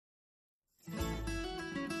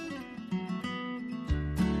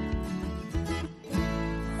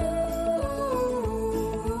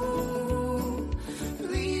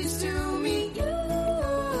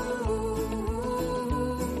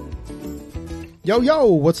Yo,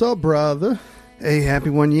 what's up, brother? Hey, happy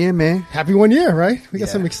 1 year, man. Happy 1 year, right? We got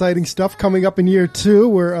some exciting stuff coming up in year 2.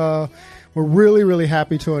 We're really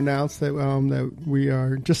happy to announce that that we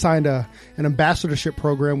are just signed an ambassadorship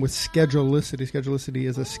program with Schedulicity. Schedulicity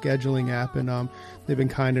is a scheduling app, and they've been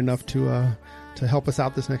kind enough to help us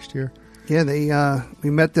out this next year. Yeah, we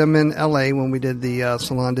met them in LA when we did the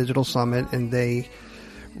Salon Digital Summit, and they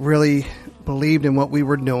really believed in what we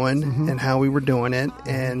were doing and how we were doing it,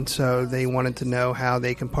 and so they wanted to know how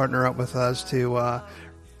they can partner up with us to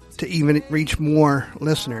even reach more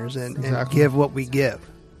listeners and give what we give.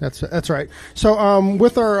 That's right. So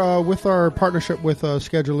with our partnership with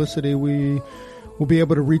Schedulicity, we will be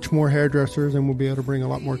able to reach more hairdressers, and we'll be able to bring a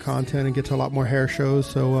lot more content and get to a lot more hair shows.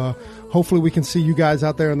 So hopefully we can see you guys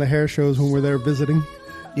out there in the hair shows when we're there visiting.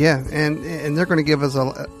 Yeah, and they're going to give us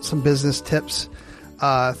some business tips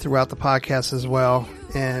throughout the podcast as well.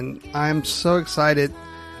 And I'm so excited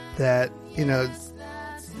that,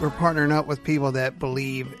 we're partnering up with people that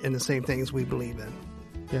believe in the same things we believe in.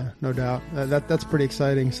 Yeah, no doubt. That's pretty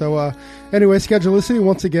exciting. So anyway, Schedulicity,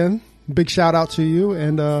 once again, big shout out to you.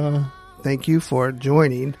 And thank you for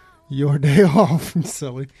joining your day off.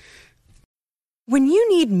 Silly. When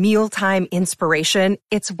you need mealtime inspiration,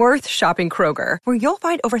 it's worth shopping Kroger, where you'll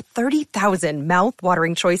find over 30,000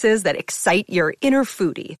 mouth-watering choices that excite your inner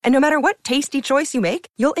foodie. And no matter what tasty choice you make,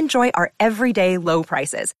 you'll enjoy our everyday low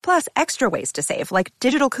prices, plus extra ways to save, like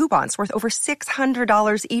digital coupons worth over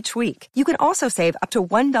 $600 each week. You can also save up to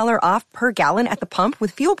 $1 off per gallon at the pump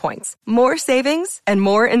with fuel points. More savings and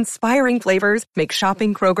more inspiring flavors make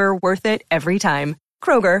shopping Kroger worth it every time.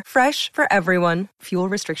 Kroger, fresh for everyone. Fuel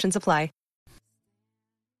restrictions apply.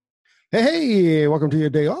 Hey, welcome to your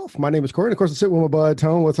day off. My name is Corey, and of course, I'm sitting with my bud,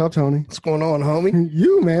 Tony. What's up, Tony? What's going on, homie?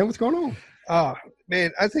 You, man, what's going on?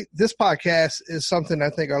 Man, I think this podcast is something I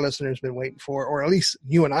think our listeners have been waiting for, or at least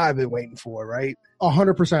you and I have been waiting for, right?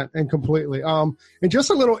 100% and completely. And just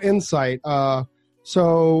a little insight.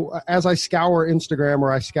 So as I scour Instagram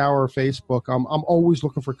or I scour Facebook, I'm always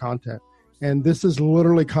looking for content. And this is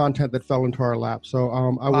literally content that fell into our lap. So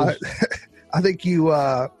I think you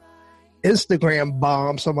Instagram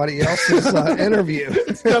bomb somebody else's interview.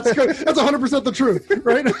 That's good. That's 100% the truth,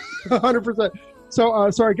 right? 100%. So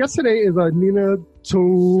our guest today is Nina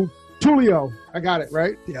Tullio. I got it,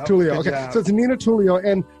 right? Yep, Tullio. Okay. Job. So it's Nina Tullio.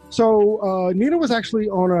 And so Nina was actually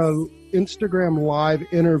on a Instagram live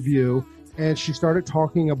interview, and she started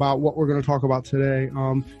talking about what we're going to talk about today.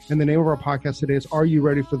 And the name of our podcast today is Are You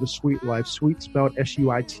Ready for the Sweet Life? Sweet spelled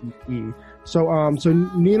SUITE. So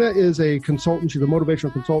Nina is a consultant. She's a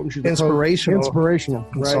motivational consultant. She's inspirational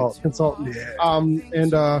consultant. Yeah.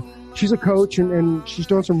 And she's a coach, and she's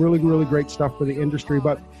doing some really, really great stuff for the industry.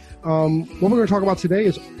 But what we're going to talk about today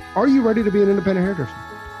is, are you ready to be an independent hairdresser?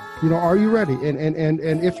 Are you ready?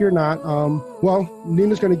 And if you're not, well,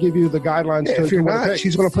 Nina's going to give you the guidelines. Yeah, if you're not,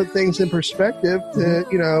 she's going to put things in perspective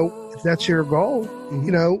to, if that's your goal,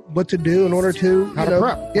 what to do in order to, how to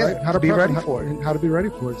prep, yeah, right? How to be prep ready for it. and how to be ready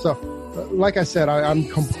for it. So, like I said, I'm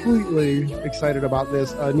completely excited about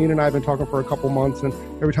this. Nina and I have been talking for a couple months, and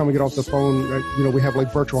every time we get off the phone, we have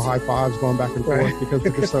like virtual high fives going back and forth because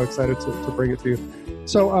we're just so excited to bring it to you.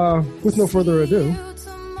 So, with no further ado,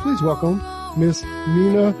 please welcome Miss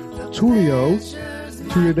Nina Tullio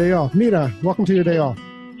to your day off. Nina, welcome to your day off.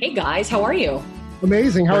 Hey guys, how are you?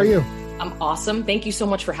 Amazing. How are you? I'm awesome. Thank you so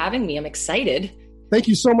much for having me. I'm excited. Thank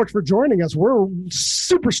you so much for joining us. We're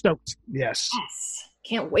super stoked. Yes.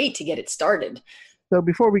 Can't wait to get it started. So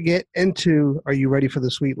before we get into Are You Ready for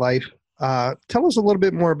the Sweet Life? Tell us a little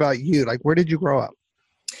bit more about you. Like, where did you grow up?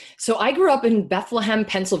 So I grew up in Bethlehem,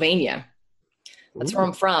 Pennsylvania. That's where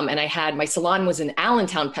I'm from. And my salon was in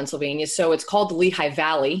Allentown, Pennsylvania. So it's called the Lehigh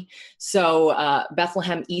Valley. So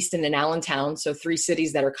Bethlehem, Easton, and Allentown. So 3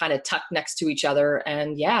 cities that are kind of tucked next to each other.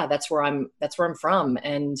 And yeah, that's where I'm from.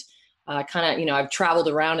 And kind of, I've traveled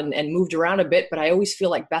around and moved around a bit, but I always feel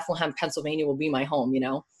like Bethlehem, Pennsylvania will be my home,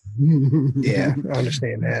 Yeah, I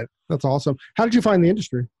understand that. That's awesome. How did you find the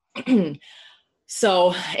industry?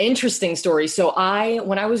 So interesting story. So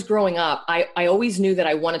when I was growing up, I always knew that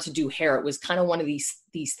I wanted to do hair. It was kind of one of these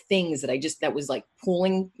things that was like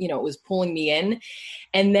pulling, it was pulling me in.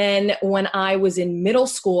 And then when I was in middle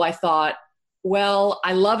school, I thought, well,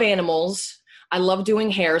 I love animals. I love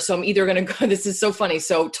doing hair. So I'm either going to go, this is so funny.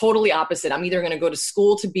 So totally opposite. I'm either going to go to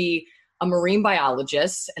school to be a marine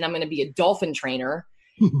biologist, and I'm going to be a dolphin trainer,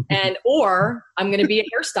 or I'm going to be a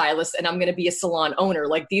hairstylist, and I'm going to be a salon owner.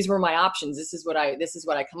 Like, these were my options. This is what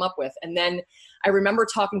I come up with. And then I remember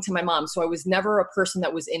talking to my mom. So I was never a person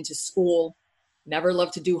that was into school never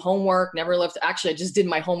loved to do homework, never loved to, actually, I just did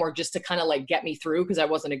my homework just to kind of like get me through because I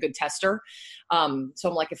wasn't a good tester. So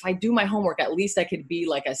I'm like, if I do my homework, at least I could be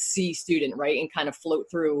like a C student, right? And kind of float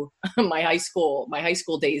through my high school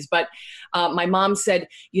days. But my mom said,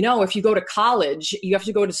 if you go to college, you have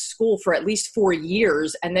to go to school for at least 4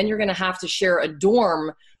 years, and then you're going to have to share a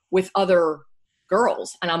dorm with other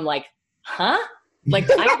girls. And I'm like, huh? Like,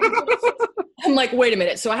 I'm like, wait a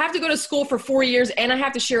minute. So I have to go to school for 4 years and I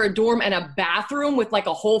have to share a dorm and a bathroom with like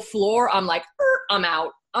a whole floor. I'm like, I'm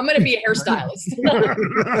out. I'm going to be a hairstylist.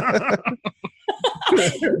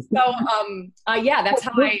 So, yeah, that's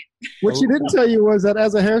how What she didn't tell you was that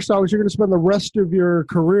as a hairstylist, you're going to spend the rest of your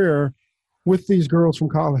career with these girls from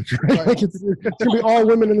college, right? Like it's going to be all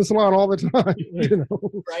women in the salon all the time,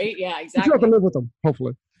 Right? Yeah, exactly. But you have to live with them,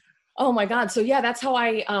 hopefully. Oh my God. So yeah, that's how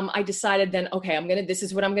I decided then, okay, this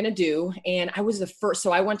is what I'm going to do. And I was the first,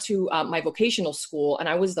 so I went to my vocational school and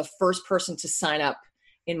I was the first person to sign up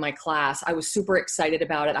in my class. I was super excited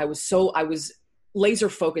about it. I was laser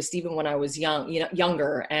focused even when I was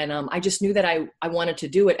younger. And I just knew that I wanted to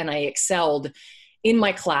do it. And I excelled in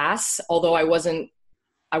my class, although I wasn't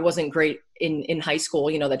great in high school,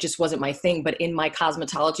 that just wasn't my thing. But in my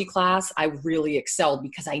cosmetology class, I really excelled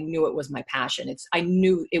because I knew it was my passion. I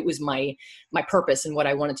knew it was my purpose and what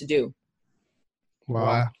I wanted to do.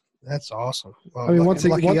 Wow. That's awesome. Well, I mean,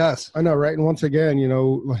 lucky us. I know, right? And once again,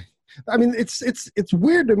 it's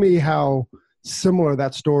weird to me how similar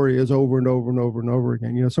that story is over and over and over and over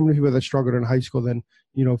again. So many people that struggled in high school then,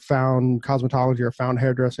 found cosmetology or found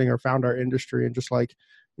hairdressing or found our industry and just like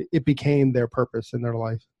it became their purpose in their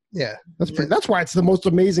life. Yeah. That's why it's the most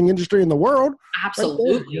amazing industry in the world.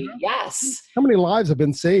 Absolutely. Right there, Yes. How many lives have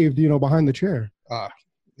been saved, behind the chair?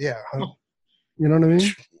 Yeah. You know what I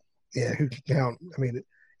mean? Yeah. Who can count? I mean,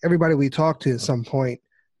 everybody we talk to at some point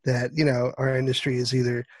that, our industry is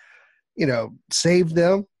either, saved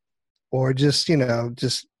them or just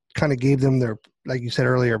kind of gave them their, like you said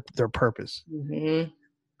earlier, their purpose. Mm-hmm.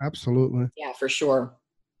 Absolutely. Yeah, for sure.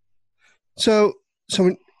 So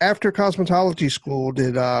after cosmetology school,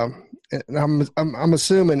 did and I'm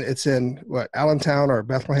assuming it's in what, Allentown or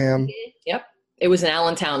Bethlehem? Yep. It was in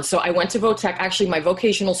Allentown. So I went to Votech. Actually, my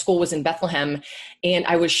vocational school was in Bethlehem, and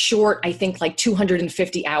I was short, I think, like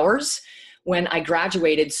 250 hours when I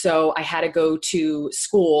graduated. So I had to go to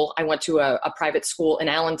school. I went to a private school in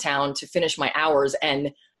Allentown to finish my hours,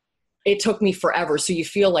 and it took me forever. So you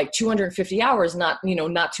feel like 250 hours, not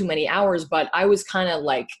too many hours, but I was kind of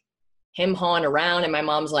like him-hawing around, and my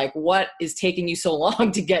mom's like, what is taking you so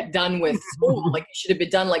long to get done with school? Like, you should have been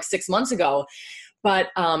done like 6 months ago. But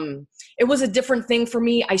it was a different thing for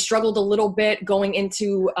me. I struggled a little bit going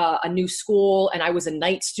into a new school, and I was a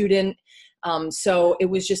night student. So it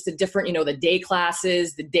was just a different, the day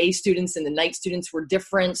classes, the day students and the night students were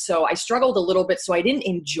different. So I struggled a little bit. So I didn't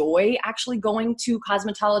enjoy actually going to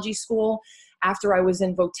cosmetology school after I was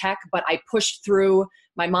in Votech, but I pushed through.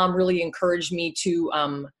 My mom really encouraged me to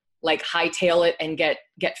hightail it and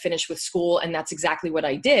get finished with school. And that's exactly what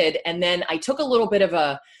I did. And then I took a little bit of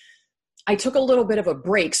a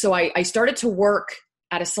break. So I started to work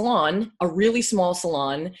at a salon, a really small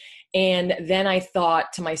salon. And then I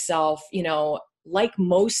thought to myself, like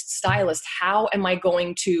most stylists, how am I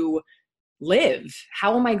going to live?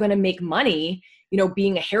 How am I going to make money,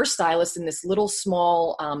 being a hairstylist in this little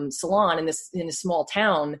small salon in a small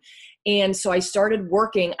town? And so I started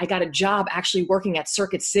working. I got a job actually working at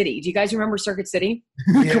Circuit City. Do you guys remember Circuit City?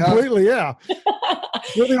 Yeah. Completely, yeah.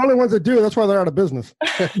 We're the only ones that do. That's why they're out of business.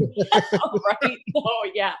 Right? Oh,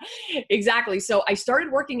 yeah, exactly. So I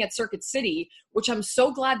started working at Circuit City, which I'm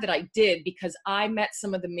so glad that I did because I met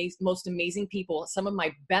some of the most amazing people. Some of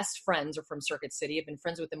my best friends are from Circuit City. I've been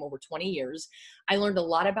friends with them over 20 years. I learned a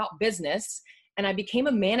lot about business. And I became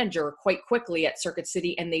a manager quite quickly at Circuit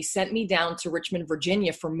City, and they sent me down to Richmond,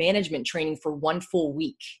 Virginia for management training for 1 full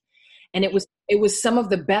week. And it was some of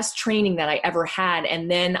the best training that I ever had. And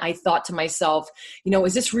then I thought to myself,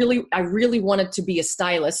 is this really, I really wanted to be a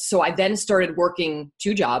stylist. So I then started working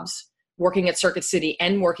 2 jobs, working at Circuit City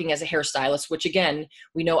and working as a hairstylist, which again,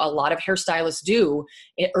 we know a lot of hairstylists do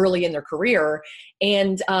early in their career.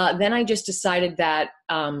 And then I just decided that,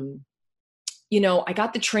 I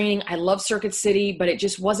got the training. I love Circuit City, but it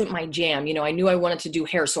just wasn't my jam. I knew I wanted to do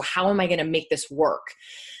hair. So how am I going to make this work?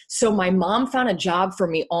 So my mom found a job for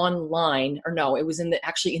me online, or no, it was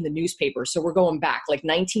actually in the newspaper. So we're going back like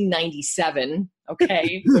 1997.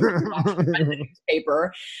 Okay. The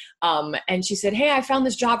newspaper. And she said, hey, I found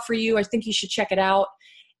this job for you. I think you should check it out.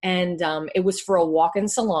 And it was for a walk-in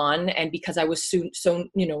salon. And because I was so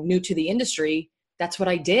new to the industry, that's what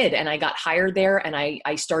I did. And I got hired there, and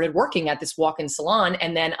I started working at this walk-in salon.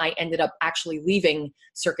 And then I ended up actually leaving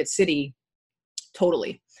Circuit City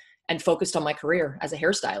totally and focused on my career as a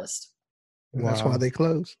hairstylist. And that's why they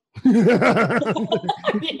closed. Yeah.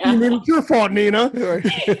 You mean it's your fault, Nina.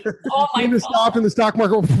 Oh, my Nina fault. stopped and the stock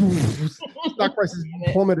market, stock prices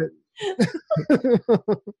plummeted.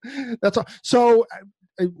 That's all. So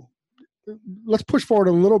let's push forward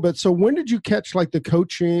a little bit. So when did you catch like the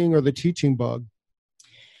coaching or the teaching bug?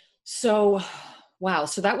 So, wow.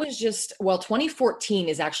 So that was 2014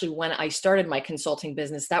 is actually when I started my consulting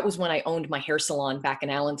business. That was when I owned my hair salon back in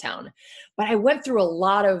Allentown. But I went through a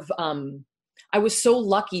lot of, I was so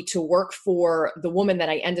lucky to work for the woman that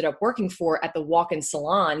I ended up working for at the walk-in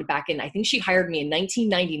salon back in, I think she hired me in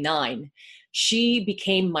 1999. She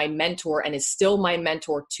became my mentor and is still my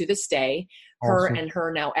mentor to this day. Her Awesome. and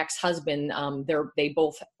her now ex-husband, they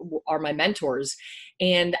both are my mentors.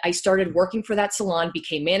 And I started working for that salon,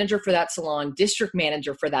 became manager for that salon, district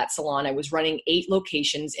manager for that salon. I was running 8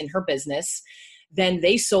 locations in her business. Then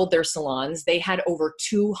they sold their salons. They had over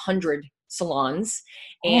 200 salons.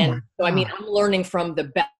 And so, I mean, I'm learning from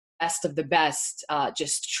the best of the best,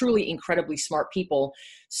 just truly incredibly smart people.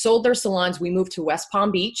 Sold their salons. We moved to West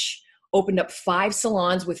Palm Beach, opened up 5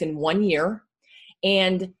 salons within 1 year.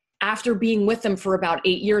 And after being with them for about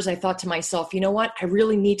 8 years, I thought to myself, you know what? I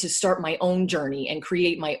really need to start my own journey and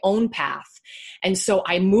create my own path. And so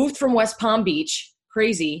I moved from West Palm Beach,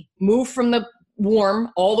 crazy, moved from the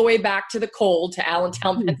warm all the way back to the cold to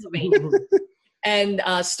Allentown, Pennsylvania, and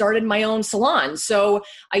started my own salon. So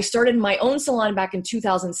I started my own salon back in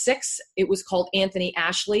 2006. It was called Anthony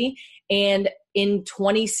Ashley. And in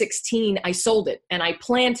 2016, I sold it, and I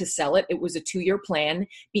planned to sell it. It was a 2-year plan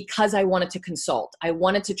because I wanted to consult. I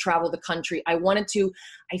wanted to travel the country. I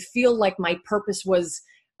feel like my purpose was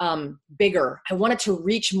bigger. I wanted to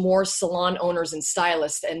reach more salon owners and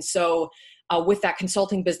stylists. And so with that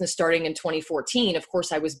consulting business starting in 2014, of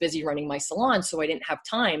course, I was busy running my salon, so I didn't have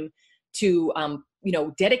time to,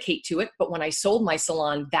 dedicate to it. But when I sold my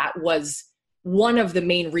salon, that was one of the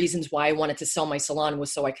main reasons why I wanted to sell my salon,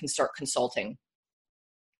 was so I can start consulting.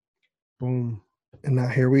 Boom. And now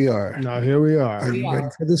here we are. Now here we are. Are you ready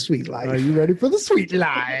for the sweet life? Are you ready for the sweet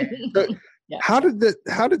life? Yes. How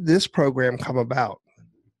did this program come about?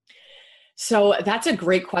 So that's a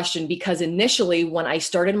great question, because initially when I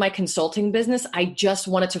started my consulting business, I just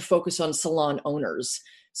wanted to focus on salon owners.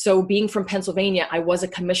 So being from Pennsylvania, I was a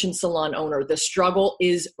commission salon owner. The struggle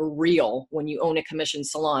is real when you own a commission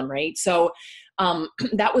salon, right? So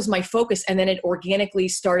that was my focus. And then it organically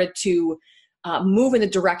started to move in the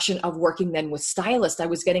direction of working then with stylists. I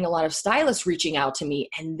was getting a lot of stylists reaching out to me.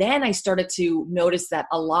 And then I started to notice that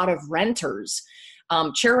a lot of renters,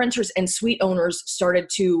 chair renters and suite owners started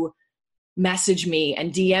to message me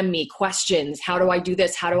and DM me questions. How do I do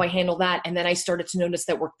this? How do I handle that? And then I started to notice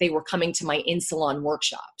that they were coming to my in-salon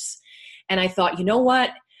workshops. And I thought, you know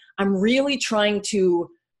what? I'm really trying to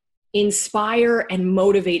inspire and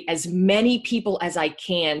motivate as many people as I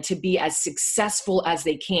can to be as successful as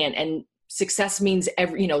they can. And success means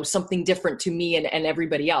something different to me and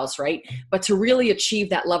everybody else, right? But to really achieve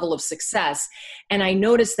that level of success. And I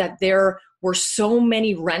noticed that there were so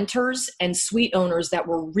many renters and suite owners that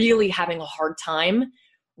were really having a hard time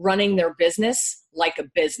running their business like a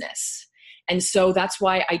business. And so that's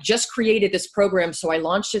why I just created this program. So I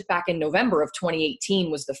launched it back in November of 2018,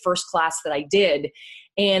 was the first class that I did.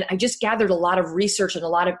 And I just gathered a lot of research and a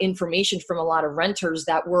lot of information from a lot of renters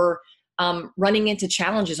that were running into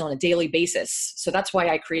challenges on a daily basis. So that's why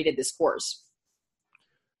I created this course.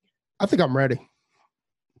 I think I'm ready.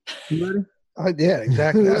 You ready? Yeah,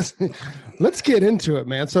 exactly. Let's get into it,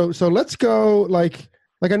 man. So let's go like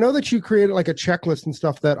I know that you created like a checklist and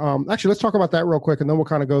stuff that actually let's talk about that real quick, and then we'll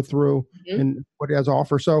kind of go through and what it has to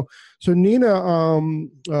offer. So Nina,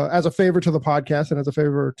 as a favor to the podcast and as a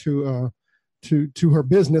favor to her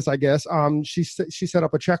business, I guess, she set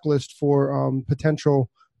up a checklist for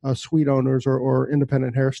potential suite owners or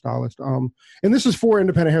independent hairstylists. And this is for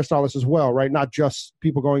independent hairstylists as well, right? Not just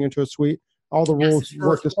people going into a suite. All the rules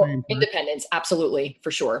work the same. Independence, absolutely,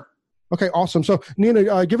 for sure. Okay, awesome. So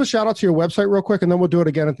Nina, give a shout out to your website real quick, and then we'll do it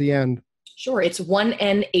again at the end. Sure. It's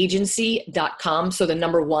 1nagency.com. So the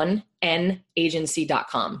number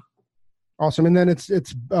 1nagency.com. Awesome. And then it's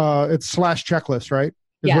 /checklist, right?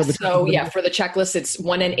 Yes. So yeah, for the checklist, it's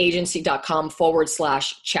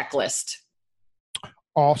 1nagency.com/checklist.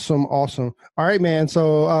 Awesome. All right, man.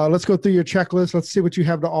 So let's go through your checklist. Let's see what you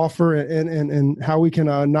have to offer and how we can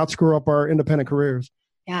not screw up our independent careers.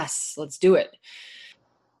 Yes, let's do it.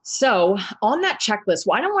 So on that checklist,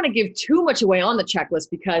 I don't want to give too much away on the checklist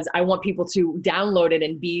because I want people to download it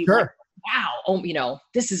and be wow, oh,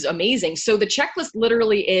 this is amazing. So the checklist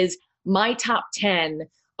literally is my top 10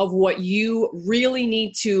 of what you really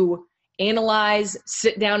need to analyze,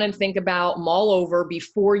 sit down and think about, mull over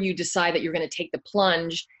before you decide that you're going to take the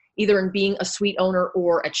plunge, either in being a suite owner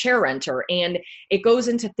or a chair renter. And it goes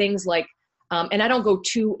into things like, and I don't go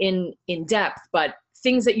too in depth, but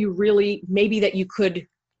things that you really, maybe that you could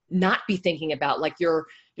not be thinking about, like your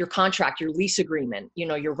contract, your lease agreement,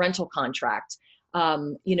 your rental contract,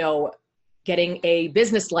 getting a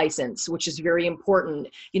business license, which is very important,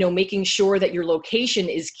 making sure that your location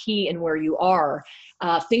is key in where you are,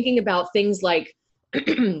 thinking about things like,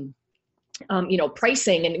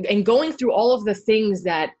 pricing and going through all of the things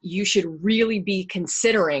that you should really be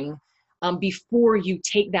considering before you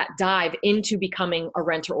take that dive into becoming a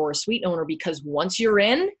renter or a suite owner, because once you're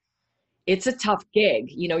in, it's a tough gig.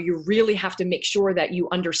 You really have to make sure that you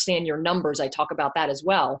understand your numbers. I talk about that as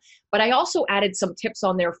well. But I also added some tips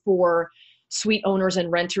on there for suite owners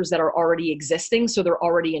and renters that are already existing. So they're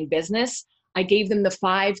already in business. I gave them the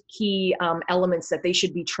 5 key elements that they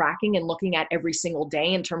should be tracking and looking at every single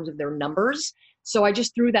day in terms of their numbers. So I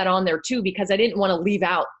just threw that on there too, because I didn't want to leave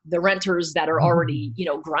out the renters that are already,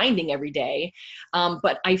 grinding every day.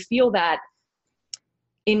 But I feel that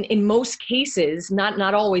in most cases,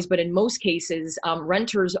 not always, but in most cases,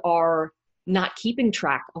 renters are not keeping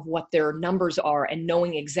track of what their numbers are and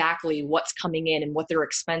knowing exactly what's coming in and what their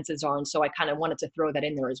expenses are. And so I kind of wanted to throw that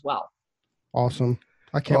in there as well. Awesome.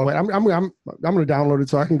 I can't wait. I'm going to download it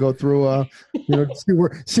so I can go through,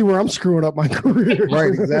 see where I'm screwing up my career.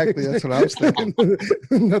 Right. Exactly. That's what I was thinking.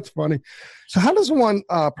 That's funny. So how does one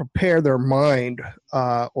prepare their mind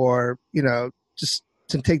or just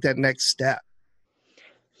to take that next step?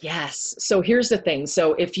 Yes. So here's the thing.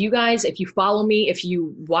 So if you follow me, if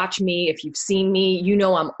you watch me, if you've seen me,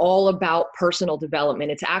 I'm all about personal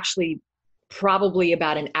development. It's actually probably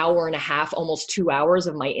about an hour and a half, almost 2 hours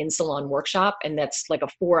of my in-salon workshop. And that's like a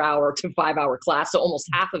 4-hour to 5-hour class. So almost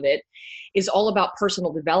half of it is all about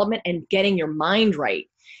personal development and getting your mind right.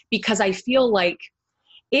 Because I feel like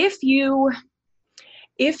if you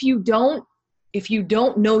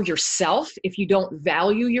don't know yourself, if you don't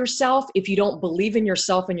value yourself, if you don't believe in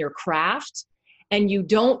yourself and your craft, and you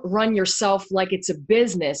don't run yourself like it's a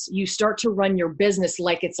business, you start to run your business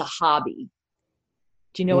like it's a hobby.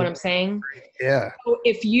 Do you know what I'm saying? Yeah. So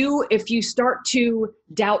if you start to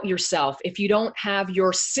doubt yourself, if you don't have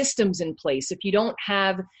your systems in place, if you don't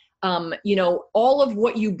have all of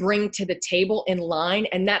what you bring to the table in line,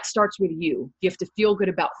 and that starts with you. You have to feel good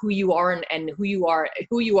about who you are and who you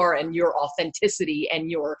are and your authenticity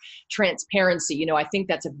and your transparency. I think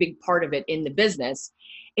that's a big part of it in the business.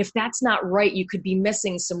 If that's not right, you could be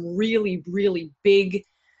missing some really, really big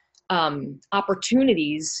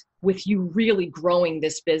opportunities with you really growing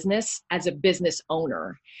this business as a business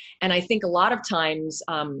owner. And I think a lot of times,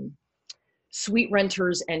 suite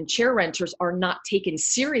renters and chair renters are not taken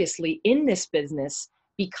seriously in this business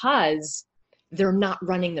because they're not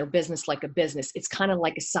running their business like a business. It's kind of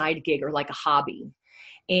like a side gig or like a hobby.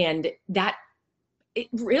 And it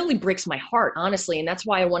really breaks my heart, honestly. And that's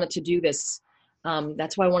why I wanted to do this.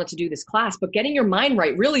 That's why I wanted to do this class. But getting your mind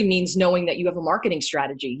right really means knowing that you have a marketing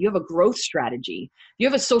strategy, you have a growth strategy, you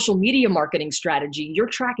have a social media marketing strategy, you're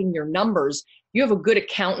tracking your numbers, you have a good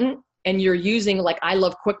accountant, and you're using, like, I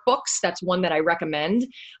love QuickBooks. That's one that I recommend.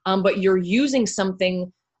 But you're using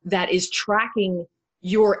something that is tracking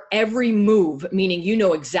your every move, meaning you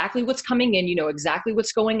know exactly what's coming in, you know exactly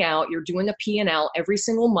what's going out. You're doing a P&L every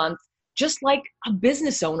single month, just like a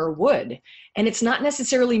business owner would. And it's not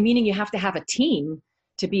necessarily meaning you have to have a team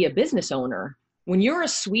to be a business owner. When you're a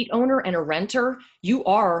suite owner and a renter, you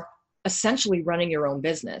are essentially running your own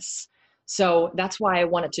business. So that's why I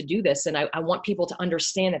wanted to do this. And I want people to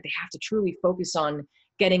understand that they have to truly focus on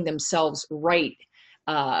getting themselves right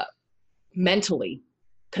mentally,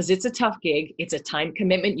 because it's a tough gig. It's a time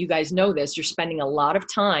commitment. You guys know this. You're spending a lot of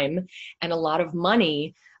time and a lot of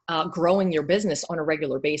money growing your business on a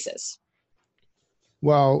regular basis.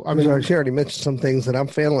 Well, I mean, she already mentioned some things that I'm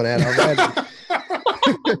failing at already.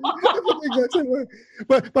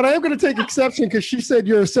 But I am going to take exception because she said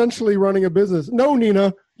you're essentially running a business. No,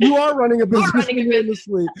 Nina, you are running a business. In the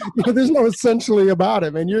suite. There's no essentially about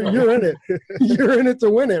it, man. You're in it. You're in it to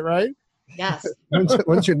win it, right? Yes.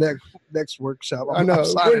 When's your next workshop? I'm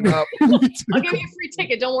signing up. I'll give you a free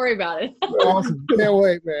ticket. Don't worry about it. Awesome. Can't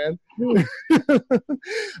wait, man.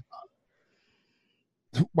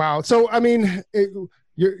 Wow. So, I mean,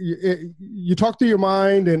 you talk through your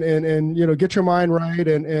mind and get your mind right.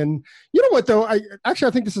 And you know what, though? I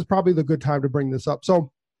think this is probably the good time to bring this up.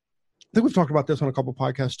 So I think we've talked about this on a couple of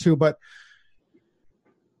podcasts too, but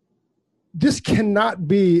this cannot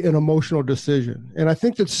be an emotional decision. And I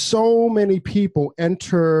think that so many people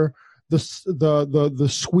enter the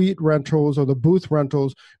suite rentals or the booth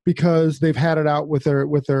rentals because they've had it out with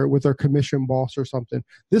their commission boss or something.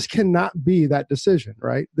 This cannot be that decision,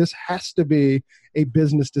 right? This has to be a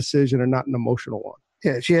business decision and not an emotional one.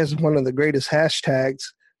 Yeah, she has one of the greatest hashtags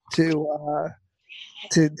that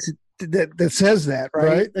says that,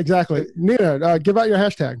 right? Exactly. Nina, give out your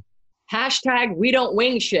hashtag. Hashtag we don't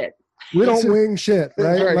wing shit. We don't wing shit,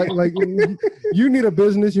 right? Like you need a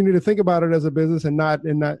business. You need to think about it as a business and not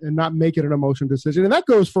make it an emotional decision. And that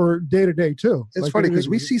goes for day to day too. It's funny because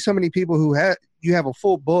we see so many people who you have a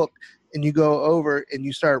full book and you go over and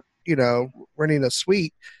you start, renting a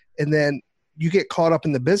suite, and then you get caught up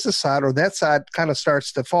in the business side, or that side kind of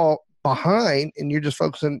starts to fall behind, and you're just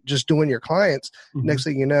focusing, just doing your clients. Mm-hmm. Next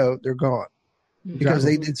thing you know, they're gone because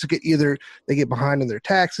they get behind in their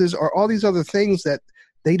taxes or all these other things that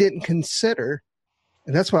they didn't consider.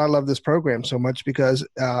 And that's why I love this program so much, because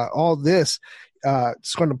all this,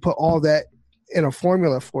 it's going to put all that in a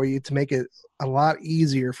formula for you to make it a lot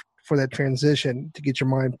easier for that transition, to get your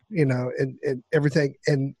mind, and everything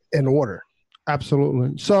in order.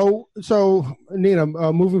 Absolutely. So Nina,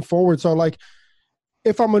 moving forward, so like,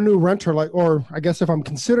 if I'm a new renter, or I guess if I'm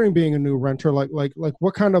considering being a new renter, like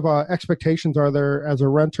what kind of expectations are there as a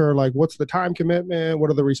renter? Like, what's the time commitment? What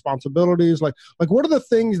are the responsibilities? Like what are the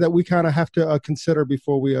things that we kind of have to consider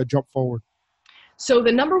before we jump forward? So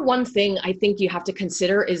the number one thing I think you have to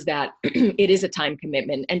consider is that it is a time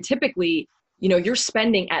commitment. And typically, you're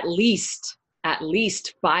spending at least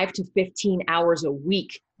 5 to 15 hours a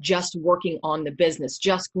week just working on the business,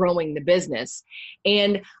 just growing the business.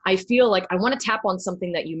 And I feel like I want to tap on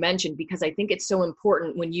something that you mentioned, because I think it's so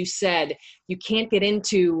important when you said you can't get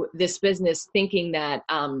into this business thinking that,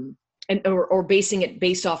 or basing it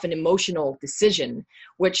based off an emotional decision,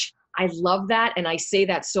 which I love that. And I say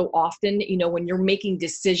that so often, when you're making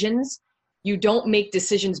decisions, you don't make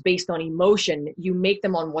decisions based on emotion, you make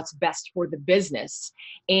them on what's best for the business.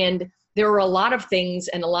 And there are a lot of things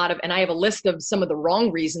and I have a list of some of the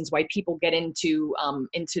wrong reasons why people get into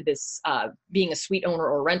this being a suite owner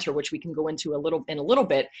or renter, which we can go into in a little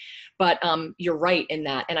bit. But you're right in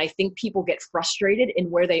that. And I think people get frustrated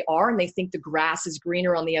in where they are, and they think the grass is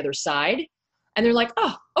greener on the other side. And they're like,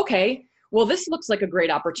 oh, okay, well, this looks like a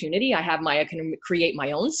great opportunity. I can create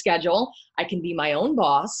my own schedule. I can be my own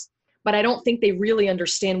boss. But I don't think they really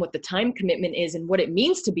understand what the time commitment is and what it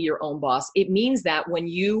means to be your own boss. It means that when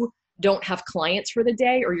you don't have clients for the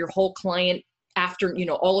day, or your whole client after,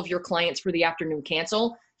 all of your clients for the afternoon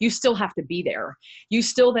cancel, you still have to be there. You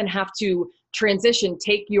still then have to transition,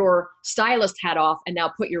 take your stylist hat off and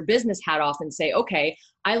now put your business hat off and say, okay,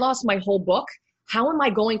 I lost my whole book. How am I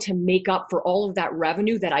going to make up for all of that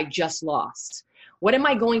revenue that I just lost? What am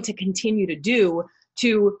I going to continue to do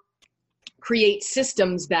to create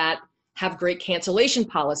systems that have great cancellation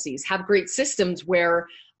policies, have great systems where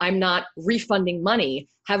I'm not refunding money,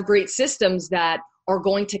 have great systems that are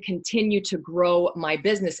going to continue to grow my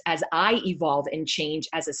business as I evolve and change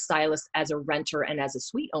as a stylist, as a renter, and as a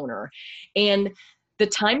suite owner. And the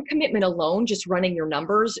time commitment alone, just running your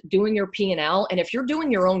numbers, doing your P&L, and if you're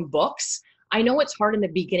doing your own books, I know it's hard in the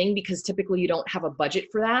beginning because typically you don't have a budget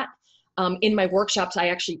for that. In my workshops, I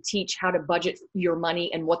actually teach how to budget your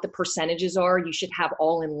money and what the percentages are. You should have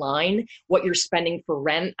all in line what you're spending for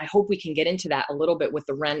rent. I hope we can get into that a little bit with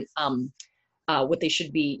the rent, what they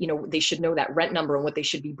should be, they should know that rent number and what they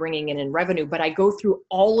should be bringing in revenue. But I go through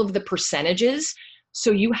all of the percentages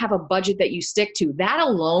so you have a budget that you stick to. That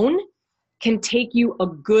alone can take you a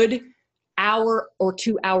good hour or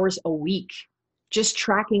 2 hours a week. Just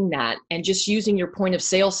tracking that and just using your point of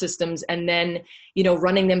sale systems, and then,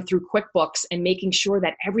 running them through QuickBooks and making sure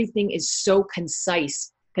that everything is so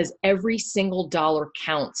concise, because every single dollar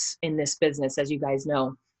counts in this business, as you guys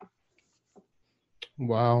know.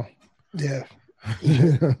 Wow. Yeah.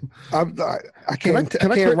 I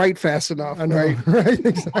can't write fast enough. I know, right?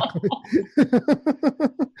 Exactly.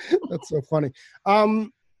 That's so funny.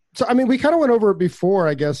 So, I mean, we kind of went over it before,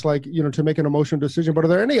 I guess, to make an emotional decision, but are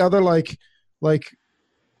there any other like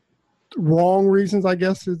wrong reasons, I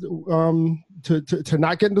guess, to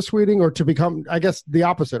not get into suiting, or to become, I guess, the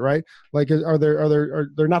opposite, right? Like, are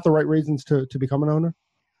there not the right reasons to become an owner?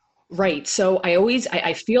 Right. So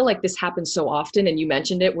I feel like this happens so often, and you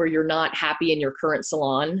mentioned it, where you're not happy in your current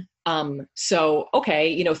salon. So,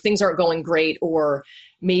 okay, things aren't going great, or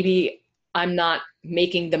maybe I'm not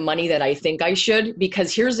making the money that I think I should,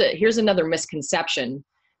 because here's another misconception.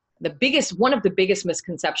 One of the biggest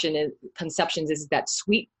misconceptions is that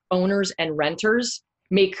suite owners and renters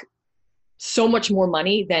make so much more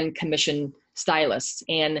money than commission stylists.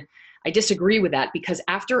 And I disagree with that, because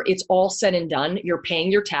after it's all said and done, you're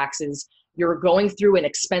paying your taxes, you're going through and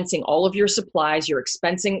expensing all of your supplies, you're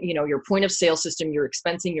expensing, your point of sale system, you're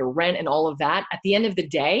expensing your rent and all of that. At the end of the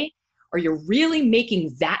day, are you really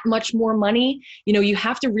making that much more money? You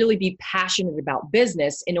have to really be passionate about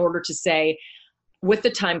business in order to say, with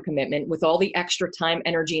the time commitment, with all the extra time,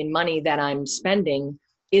 energy, and money that I'm spending,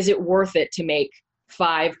 is it worth it to make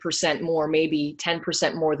 5% more, maybe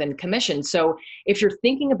 10% more than commission? So if you're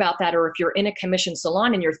thinking about that, or if you're in a commission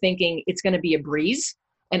salon and you're thinking it's going to be a breeze,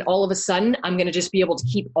 and all of a sudden I'm going to just be able to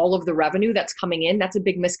keep all of the revenue that's coming in, that's a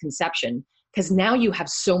big misconception, because now you have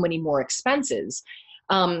so many more expenses.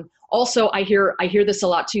 Also, I hear this a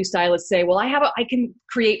lot too. Stylists say, well, I can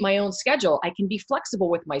create my own schedule. I can be flexible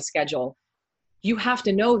with my schedule. You have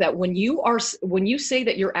to know that when you say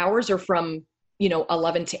that your hours are from,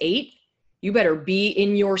 11 to 8, you better be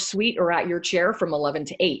in your suite or at your chair from 11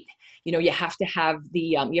 to 8. You have to have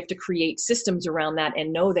you have to create systems around that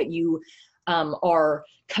and know that you are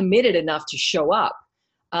committed enough to show up.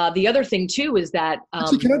 The other thing too is that.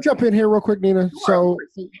 So can I jump in here real quick, Nina? Sure.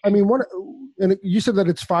 So, and you said that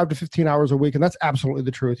it's 5 to 15 hours a week, and that's absolutely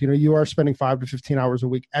the truth. You are spending 5 to 15 hours a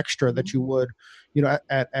week extra that you would,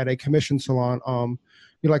 at a commission salon.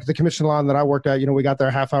 Like the commission salon that I worked at, we got there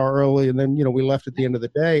a half hour early, and then, we left at the end of the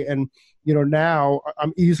day. And, now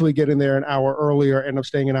I'm easily getting there an hour earlier, end up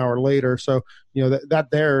staying an hour later. So, that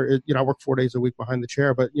there is, I work 4 days a week behind the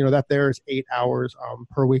chair, but, that there is 8 hours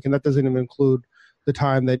per week. And that doesn't even include the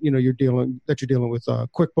time that, you're dealing with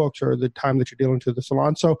QuickBooks, or the time that you're dealing to the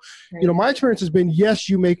salon. So, right. My experience has been, yes,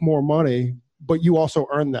 you make more money, but you also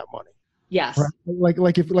earn that money. Yes. Right?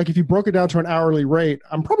 Like if you broke it down to an hourly rate,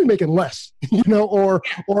 I'm probably making less, or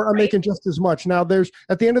I'm making just as much. Now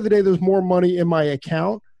at the end of the day, there's more money in my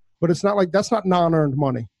account, but it's not like, that's not non-earned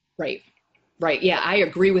money. Right. Right. Yeah, I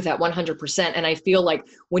agree with that 100%. And I feel like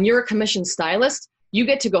when you're a commissioned stylist, you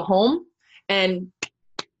get to go home and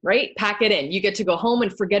pack it in. You get to go home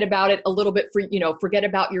and forget about it a little bit, forget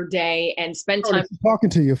about your day and spend time talking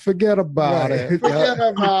to you. Forget about it. Forget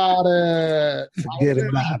about it. Forget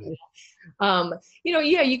about it.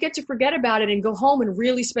 You get to forget about it and go home and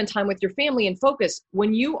really spend time with your family and focus.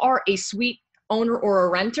 When you are a suite owner or a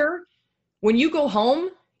renter, when you go home,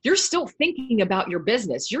 you're still thinking about your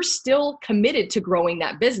business. You're still committed to growing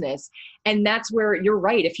that business. And that's where you're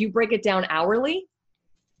right. If you break it down hourly,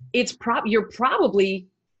 you're probably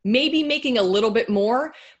maybe making a little bit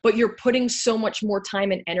more, but you're putting so much more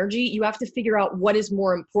time and energy. You have to figure out what is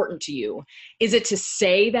more important to you. Is it to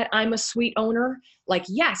say that I'm a suite owner? Like,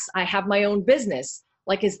 yes, I have my own business.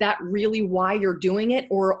 Like, is that really why you're doing it?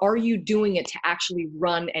 Or are you doing it to actually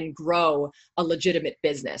run and grow a legitimate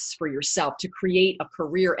business for yourself, to create a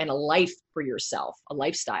career and a life for yourself, a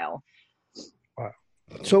lifestyle? Wow.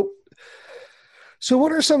 So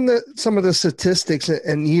what are some of the statistics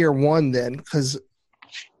in year one then? Because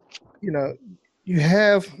you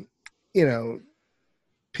have,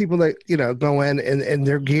 people that, go in and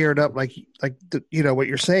they're geared up like what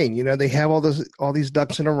you're saying, they have all these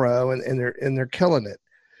ducks in a row and they're killing it,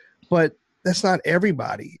 but that's not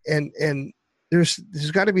everybody. And there's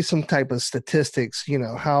got to be some type of statistics,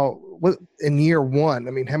 what in year one,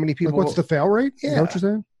 I mean, how many people, like what's the fail rate? Yeah. Is that what you're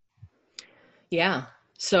saying? Yeah.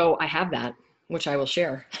 So I have that, which I will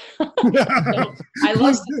share. I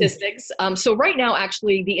love statistics. So right now,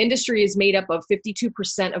 actually, the industry is made up of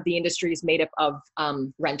 52% of the industry is made up of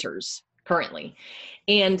renters currently.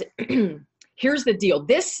 And here's the deal.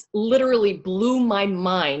 This literally blew my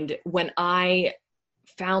mind when I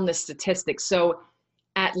found the statistics. So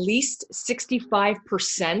at least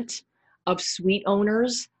 65% of suite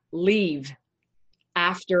owners leave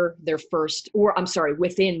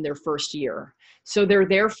within their first year. So they're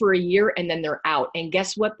there for a year and then they're out. And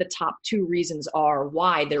guess what? The top two reasons are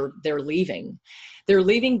why they're leaving. They're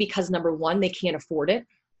leaving because, number one, they can't afford it.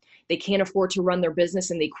 They can't afford to run their business,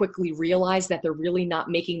 and they quickly realize that they're really not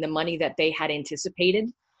making the money that they had anticipated.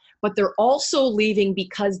 But they're also leaving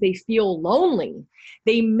because they feel lonely.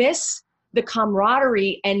 They miss the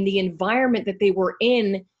camaraderie and the environment that they were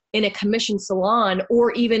in a commission salon,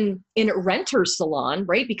 or even in a renter's salon,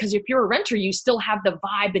 right? Because if you're a renter, you still have the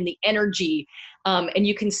vibe and the energy, and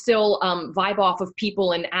you can still vibe off of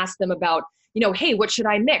people and ask them about, hey, what should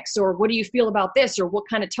I mix? Or what do you feel about this? Or what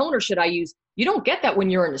kind of toner should I use? You don't get that when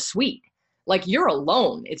you're in a suite. Like, you're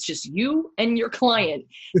alone. It's just you and your client.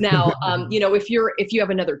 Now, if you have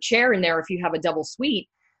another chair in there, if you have a double suite,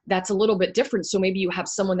 that's a little bit different. So maybe you have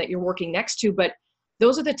someone that you're working next to, but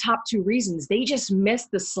those are the top two reasons. They just miss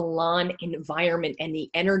the salon environment and the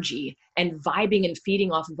energy and vibing and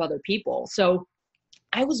feeding off of other people. So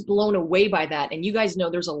I was blown away by that. And you guys know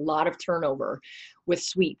there's a lot of turnover with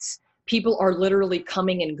suites. people are literally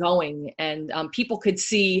coming and going, and people could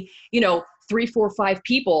see, 3, 4, 5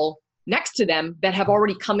 people next to them that have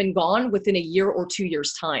already come and gone within a year or 2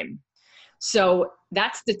 years time. So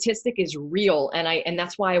that statistic is real. And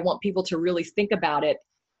that's why I want people to really think about it.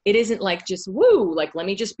 It isn't like just, like, let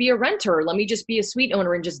me just be a renter. Let me just be a suite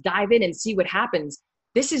owner and just dive in and see what happens.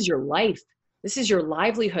 This is your life. This is your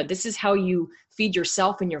livelihood. This is how you feed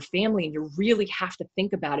yourself and your family. And you really have to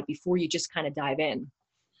think about it before you just kind of dive in.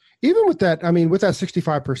 Even with that, with that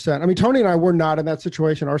 65%, Tony and I were not in that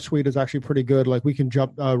situation. Our suite is actually pretty good. Like, we can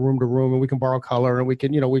jump room to room, and we can borrow color, and we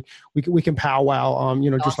can, we can powwow, awesome.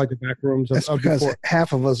 Just like the back rooms. That's because before.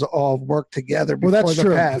 Half of us all work together before that's the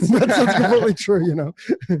true. pass. That's completely true,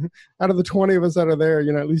 Out of the 20 of us that are there,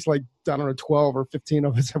 at least 12 or 15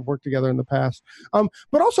 of us have worked together in the past.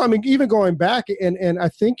 But also, even going back, and I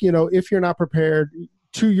think, if you're not prepared,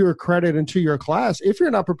 to your credit and to your class, if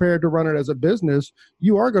you're not prepared to run it as a business,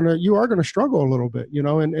 you are gonna struggle a little bit,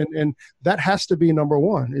 and that has to be number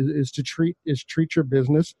one, is treat your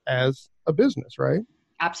business as a business, right?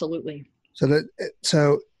 Absolutely.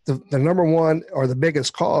 So the number one or the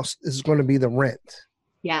biggest cost is going to be the rent.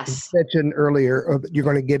 Yes. You mentioned earlier, you're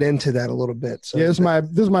going to get into that a little bit. So yeah, this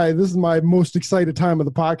is my most excited time of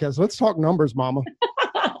the podcast. Let's talk numbers, Mama.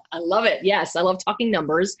 I love it. Yes, I love talking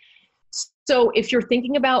numbers. So if you're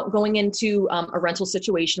thinking about going into a rental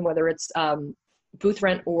situation, whether it's booth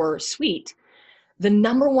rent or suite, the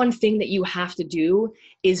number one thing that you have to do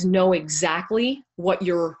is know exactly what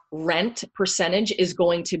your rent percentage is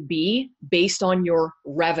going to be based on your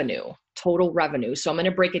revenue, total revenue. So I'm going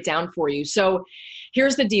to break it down for you. So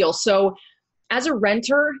here's the deal. So as a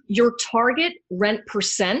renter, your target rent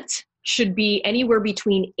percent should be anywhere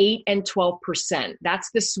between 8 and 12%. That's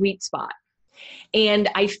the sweet spot. And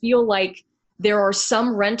I feel like there are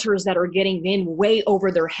some renters that are getting in way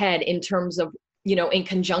over their head in terms of, in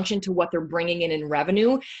conjunction to what they're bringing in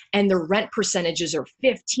revenue, and the rent percentages are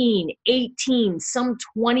 15, 18, some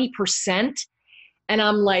 20%. And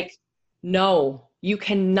I'm like, no, you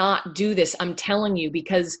cannot do this. I'm telling you,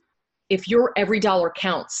 because if your every dollar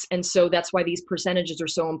counts, and so that's why these percentages are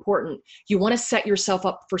so important, you want to set yourself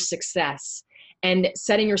up for success. And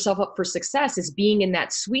setting yourself up for success is being in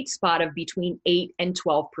that sweet spot of between 8 and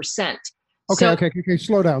 12%. Okay.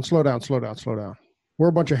 Slow down. We're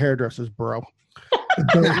a bunch of hairdressers, bro.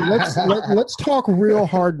 So let's talk real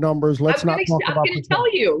hard numbers. I'm going to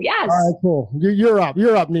tell you. Yes. All right, cool. You're up.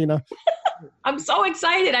 You're up, Nina. I'm so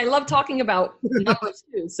excited. I love talking about numbers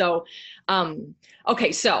too. So,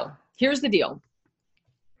 okay. So here's the deal.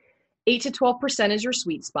 8 to 12% is your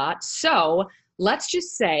sweet spot. So let's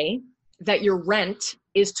just say that your rent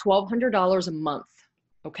is $1,200 a month.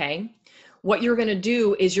 Okay. What you're going to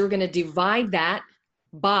do is you're going to divide that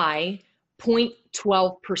by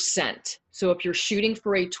 0.12%. So if you're shooting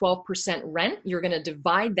for a 12% rent, you're going to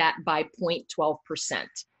divide that by 0.12%.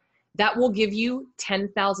 That will give you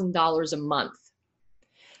 $10,000 a month.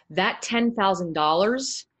 That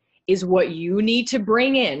 $10,000 is what you need to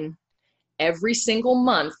bring in every single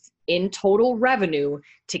month in total revenue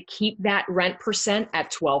to keep that rent percent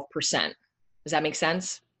at 12%. Does that make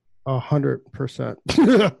sense? 100%.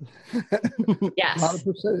 Yes.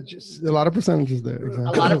 A lot of percentages there. Exactly.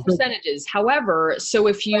 A lot of percentages. However, so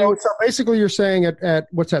if you... So basically you're saying at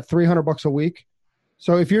what's that, $300 a week?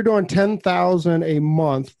 So if you're doing $10,000 a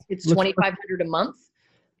month... It's $2,500 a month?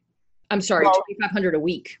 I'm sorry, $2,500 a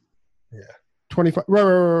week. Yeah. 25.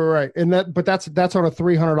 Right. And that's on a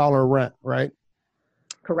 $300 rent, right?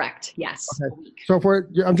 Correct. Yes. Okay. So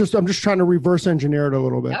I'm just trying to reverse engineer it a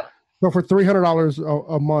little bit. Yep. So for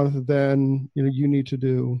 $300 a month, then you need to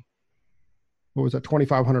do, what was that,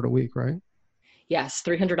 $2,500 a week, right? Yes,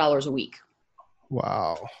 $300 a week.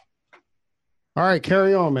 Wow. All right,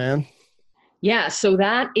 carry on, man. Yeah, so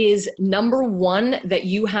that is number one that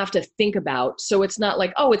you have to think about. So it's not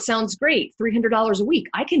like, oh, it sounds great, $300 a week,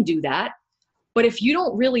 I can do that. But if you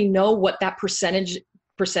don't really know what that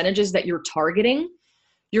percentages that you're targeting,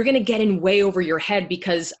 you're going to get in way over your head,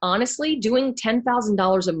 because honestly, doing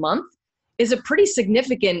 $10,000 a month is a pretty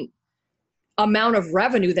significant amount of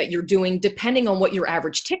revenue that you're doing, depending on what your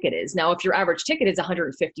average ticket is. Now, if your average ticket is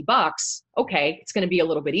 $150, okay, it's going to be a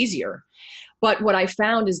little bit easier. But what I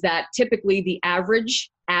found is that typically the average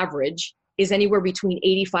is anywhere between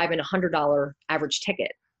 $85 and $100 average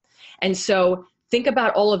ticket. And so think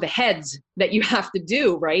about all of the heads that you have to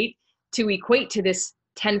do, right, to equate to this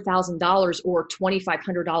 $10,000 or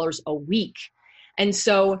 $2,500 a week. And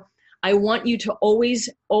so I want you to always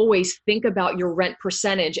think about your rent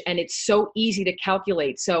percentage, and it's so easy to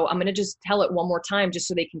calculate. So I'm going to just tell it one more time just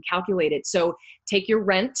so they can calculate it. So take your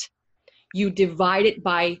rent, you divide it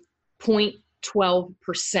by 12%.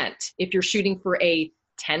 If you're shooting for a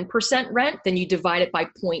 10% rent, then you divide it by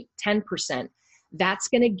 0.10%. That's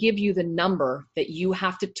going to give you the number that you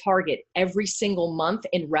have to target every single month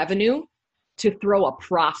in revenue to throw a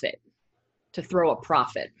profit.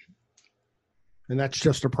 And that's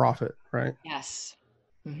just a profit, right? Yes.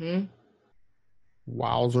 Mm-hmm.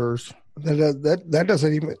 Wowzers. That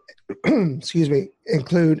doesn't even, excuse me,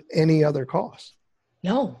 include any other costs.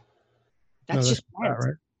 No, that's just rent.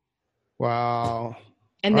 Right. Wow.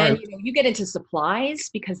 And then you get into supplies,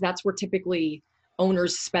 because that's where typically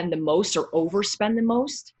owners spend the most or overspend the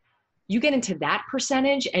most. You get into that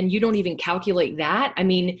percentage and you don't even calculate that. I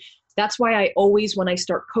mean, that's why I always, when I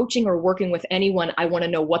start coaching or working with anyone, I want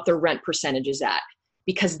to know what their rent percentage is at,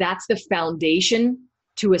 because that's the foundation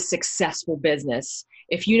to a successful business.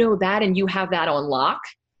 If you know that and you have that on lock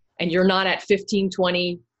and you're not at 15,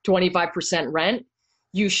 20, 25% rent,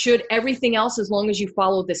 you should, everything else, as long as you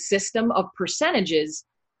follow the system of percentages,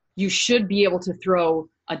 you should be able to throw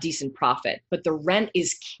a decent profit. But the rent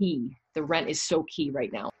is key. The rent is so key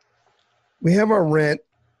right now. We have our rent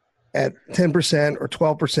at 10% or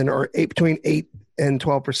 12% or between 8 and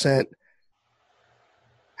 12%.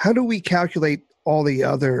 How do we calculate all the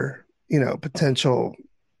other, potential,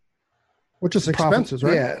 which is expenses,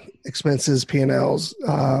 right? Yeah, expenses, P&Ls.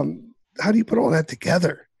 How do you put all that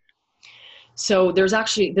together? So there's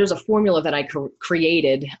a formula that I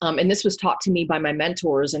created, and this was taught to me by my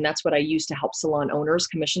mentors, and that's what I use to help salon owners,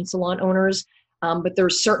 commission salon owners. But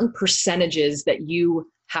there's certain percentages that you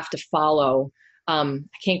have to follow. I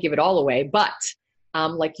can't give it all away, but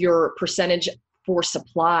like your percentage for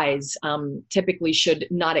supplies typically should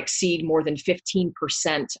not exceed more than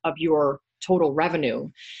 15% of your total revenue.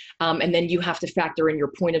 And then you have to factor in your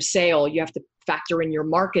point of sale. You have to factor in your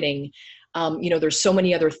marketing. There's so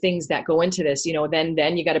many other things that go into this,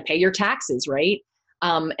 then you got to pay your taxes, right?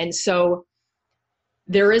 And so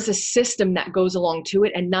there is a system that goes along to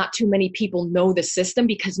it, and not too many people know the system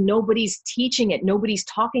because nobody's teaching it. Nobody's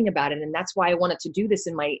talking about it. And that's why I wanted to do this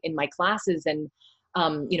in my classes and,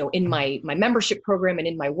 in my membership program and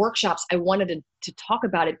in my workshops. I wanted to talk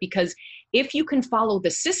about it because if you can follow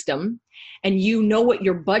the system and you know what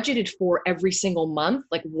you're budgeted for every single month,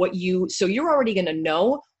 so you're already going to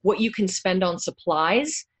know what you can spend on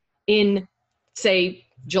supplies in, say,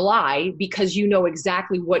 July, because you know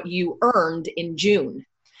exactly what you earned in June.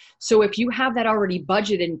 So if you have that already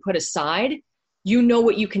budgeted and put aside, you know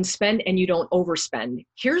what you can spend and you don't overspend.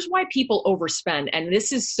 Here's why people overspend. And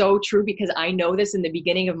this is so true because I know this in the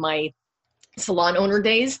beginning of my salon owner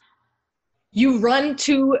days. You run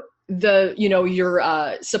to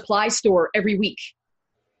your supply store every week.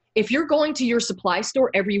 If you're going to your supply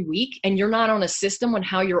store every week and you're not on a system on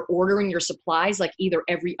how you're ordering your supplies, like either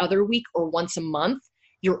every other week or once a month,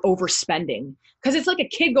 you're overspending. Because it's like a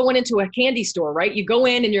kid going into a candy store, right? You go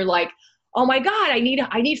in and you're like, oh my God, I need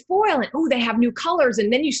foil. And oh, they have new colors.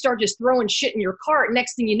 And then you start just throwing shit in your cart.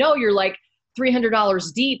 Next thing you know, you're like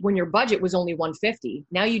 $300 deep when your budget was only $150.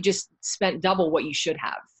 Now you just spent double what you should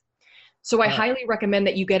have. So I highly recommend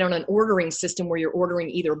that you get on an ordering system where you're ordering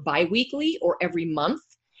either bi-weekly or every month.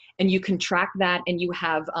 And you can track that, and you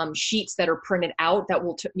have sheets that are printed out that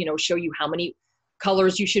will show you how many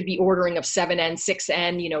colors you should be ordering of 7N,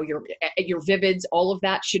 6N, your Vivids, all of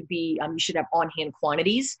that should be, you should have on-hand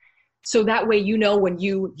quantities. So that way, when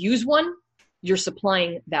you use one, you're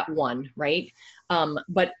supplying that one, right?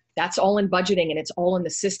 But that's all in budgeting, and it's all in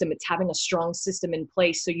the system. It's having a strong system in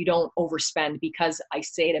place so you don't overspend, because I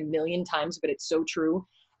say it a million times, but it's so true.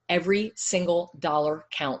 Every single dollar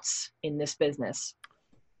counts in this business.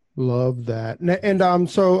 Love that. And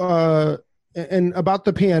so about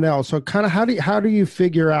the P&L. So kind of how do you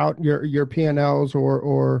figure out your P&Ls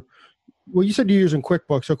or well, you said you're using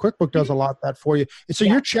QuickBooks. So QuickBooks does a lot of that for you. And so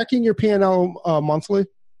you're checking your P&L monthly?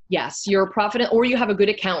 Yes. You're a profit, or you have a good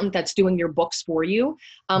accountant that's doing your books for you.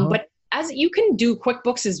 But as you can do,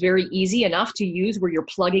 QuickBooks is very easy enough to use where you're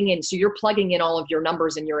plugging in. So you're plugging in all of your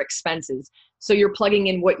numbers and your expenses. So you're plugging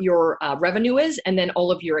in what your revenue is and then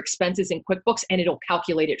all of your expenses in QuickBooks, and it'll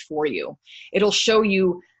calculate it for you. It'll show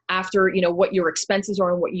you after, what your expenses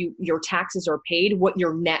are and what your taxes are paid, what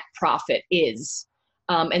your net profit is.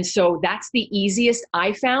 And so that's the easiest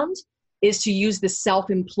I found, is to use the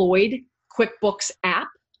self-employed QuickBooks app.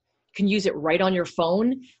 You can use it right on your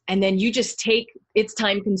phone, and then you just it's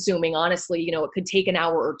time consuming. Honestly, it could take an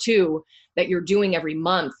hour or two that you're doing every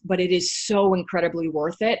month, but it is so incredibly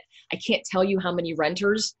worth it. I can't tell you how many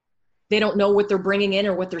renters, they don't know what they're bringing in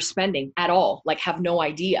or what they're spending at all, have no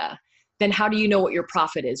idea. Then how do you know what your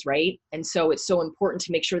profit is, right? And so it's so important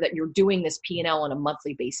to make sure that you're doing this P&L on a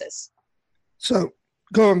monthly basis. So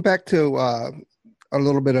going back to a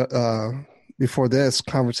little bit before this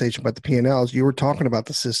conversation about the P&Ls, you were talking about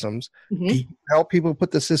the systems. Mm-hmm. Do you help people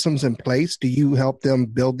put the systems in place? Do you help them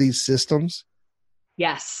build these systems?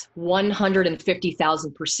 Yes,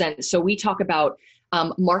 150,000%. So we talk about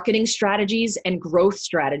marketing strategies and growth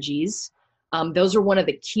strategies. Those are one of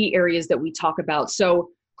the key areas that we talk about.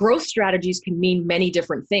 So growth strategies can mean many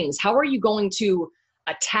different things. How are you going to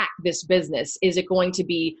attack this business? Is it going to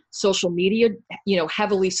be social media,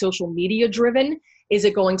 heavily social media driven? Is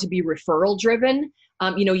it going to be referral driven?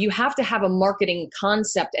 You have to have a marketing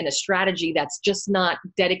concept and a strategy that's just not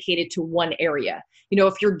dedicated to one area.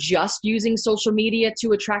 If you're just using social media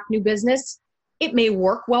to attract new business, it may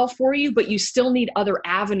work well for you, but you still need other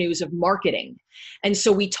avenues of marketing. And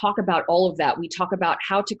so we talk about all of that. We talk about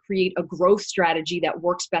how to create a growth strategy that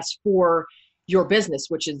works best for your business,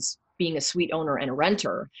 which is being a suite owner and a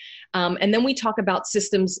renter. And then we talk about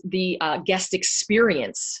systems, the guest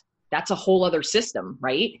experience. That's a whole other system,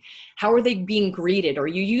 right? How are they being greeted? Are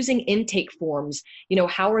you using intake forms?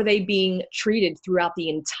 How are they being treated throughout the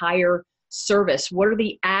entire service? What are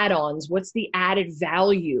the add-ons? What's the added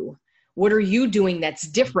value? What are you doing that's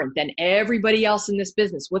different than everybody else in this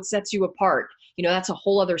business? What sets you apart? That's a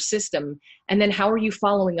whole other system. And then how are you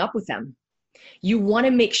following up with them? You want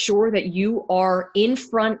to make sure that you are in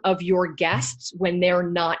front of your guests when they're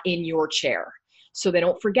not in your chair, so they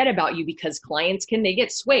don't forget about you, because clients they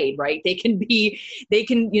get swayed, right? They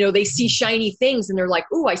see shiny things and they're like,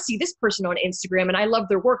 "Ooh, I see this person on Instagram and I love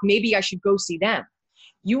their work. Maybe I should go see them."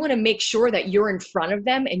 You want to make sure that you're in front of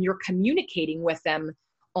them and you're communicating with them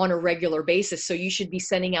on a regular basis. So you should be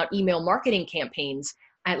sending out email marketing campaigns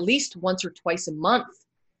at least once or twice a month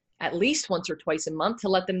to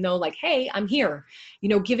let them know, like, "Hey, I'm here,"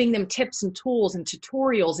 giving them tips and tools and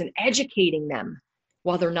tutorials and educating them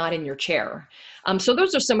while they're not in your chair. So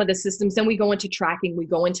those are some of the systems. Then we go into tracking, we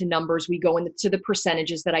go into numbers, we go into the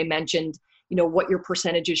percentages that I mentioned, what your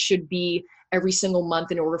percentages should be every single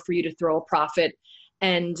month in order for you to throw a profit.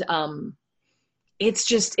 And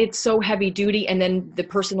it's so heavy duty. And then the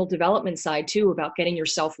personal development side too, about getting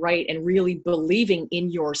yourself right and really believing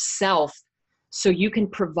in yourself so you can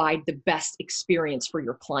provide the best experience for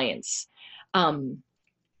your clients.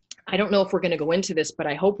 I don't know if we're going to go into this, but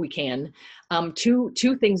I hope we can.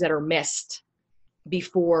 Two things that are missed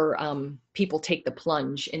before people take the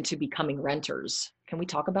plunge into becoming renters. Can we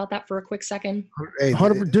talk about that for a quick second? Hey,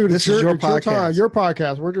 dude, this is your podcast. Your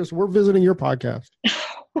podcast. We're visiting your podcast.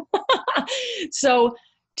 So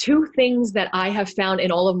 2 things that I have found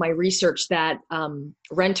in all of my research that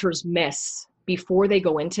renters miss before they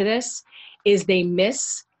go into this is they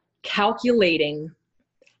miss calculating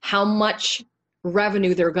how much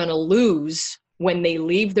revenue they're going to lose when they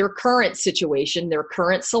leave their current situation, their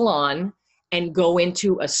current salon, and go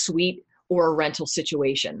into a suite or a rental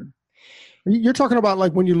situation. You're talking about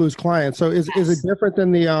like when you lose clients. So is it different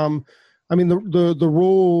than the the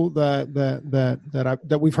rule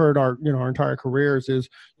that we've heard our entire careers is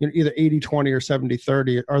either 80-20 or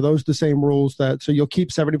 70-30. Are those the same rules so you'll keep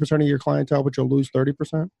 70% of your clientele but you'll lose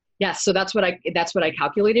 30%? Yes, so that's what I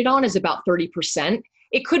calculated on, is about 30%.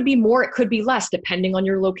 It could be more, it could be less, depending on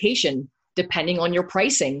your location, depending on your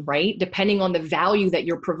pricing, right? Depending on the value that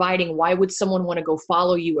you're providing. Why would someone want to go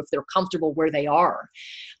follow you if they're comfortable where they are?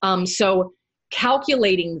 So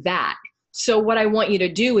calculating that. So what I want you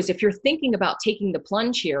to do is, if you're thinking about taking the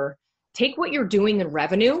plunge here, take what you're doing in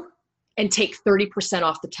revenue and take 30%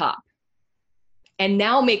 off the top. And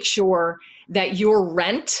now make sure that your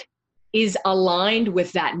rent is aligned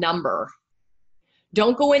with that number.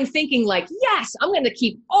 Don't go in thinking like, yes, I'm going to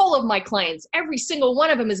keep all of my clients. Every single one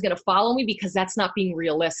of them is going to follow me, because that's not being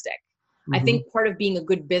realistic. Mm-hmm. I think part of being a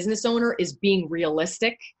good business owner is being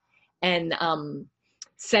realistic and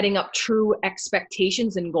setting up true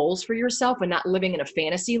expectations and goals for yourself and not living in a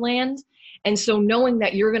fantasy land. And so knowing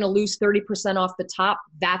that you're going to lose 30% off the top,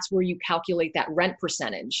 that's where you calculate that rent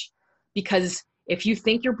percentage. Because if you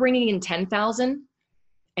think you're bringing in 10,000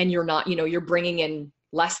 and you're not, you're bringing in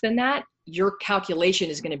less than that, your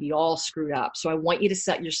calculation is going to be all screwed up. So I want you to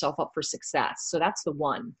set yourself up for success. So that's the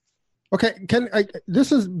one. Okay.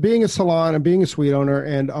 This is being a salon and being a suite owner,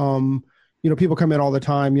 and people come in all the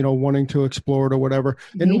time, wanting to explore it or whatever.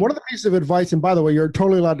 And one of the pieces of advice, and by the way, you're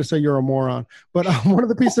totally allowed to say you're a moron, but one of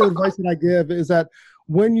the pieces of advice that I give is that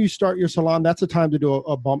when you start your salon, that's the time to do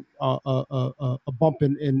a bump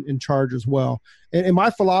in charge as well. And my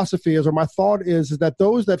philosophy is, or my thought is that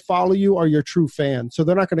those that follow you are your true fans. So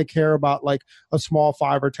they're not going to care about like a small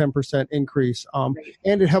 5 or 10% increase. Right.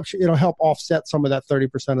 And it'll help offset some of that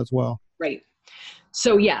 30% as well. Right.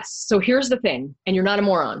 So yes. So here's the thing, and you're not a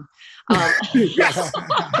moron. Yes.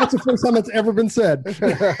 That's the first time that's ever been said.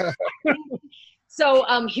 So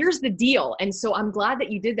here's the deal. And so I'm glad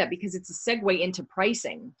that you did that because it's a segue into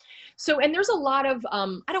pricing. So, and there's a lot of,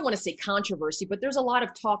 I don't want to say controversy, but there's a lot of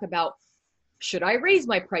talk about, should I raise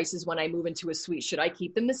my prices when I move into a suite? Should I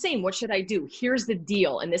keep them the same? What should I do? Here's the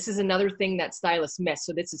deal. And this is another thing that stylists miss.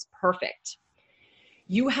 So this is perfect.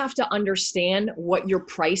 You have to understand what your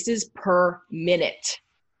price is per minute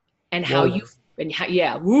and how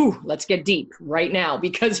let's get deep right now,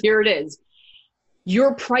 because here it is.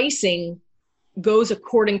 Your pricing goes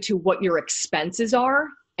according to what your expenses are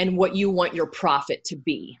and what you want your profit to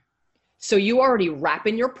be. So you already wrap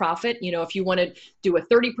in your profit. You know, if you want to do a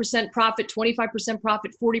 30% profit, 25%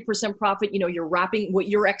 profit, 40% profit, you know, you're wrapping what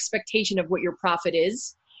your expectation of what your profit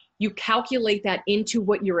is. You calculate that into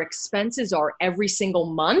what your expenses are every single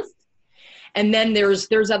month. And then there's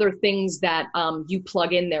other things that you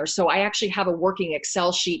plug in there. So I actually have a working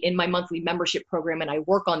Excel sheet in my monthly membership program, and I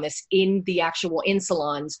work on this in the actual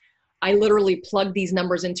in-salons. I literally plug these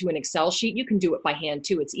numbers into an Excel sheet. You can do it by hand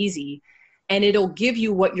too. It's easy. And it'll give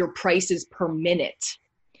you what your price is per minute.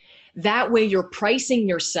 That way you're pricing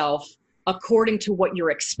yourself according to what your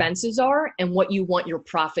expenses are and what you want your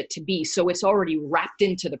profit to be. So it's already wrapped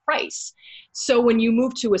into the price. So when you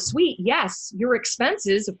move to a suite, yes, your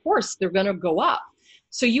expenses, of course, they're going to go up.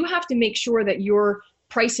 So you have to make sure that you're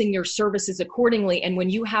pricing your services accordingly. And when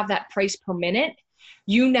you have that price per minute,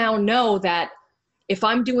 you now know that if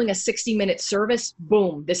I'm doing a 60-minute service,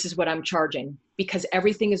 boom, this is what I'm charging, because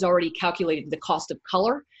everything is already calculated. The cost of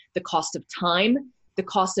color, the cost of time, the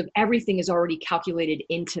cost of everything is already calculated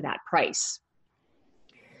into that price.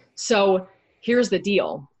 So here's the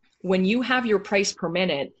deal. When you have your price per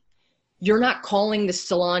minute, you're not calling the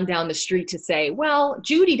salon down the street to say, well,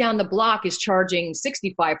 Judy down the block is charging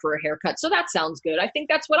 $65 for a haircut. So that sounds good. I think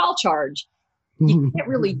that's what I'll charge. You can't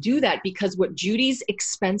really do that, because what Judy's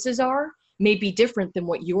expenses are may be different than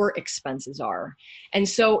what your expenses are. And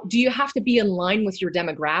so do you have to be in line with your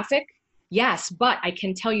demographic? Yes, but I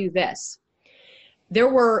can tell you this.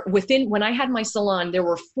 When I had my salon, there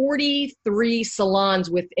were 43 salons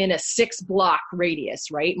within a 6-block radius,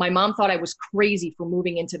 right? My mom thought I was crazy for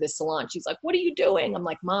moving into this salon. She's like, what are you doing? I'm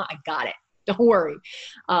like, Ma, I got it. Don't worry.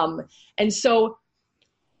 And so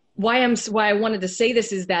why I wanted to say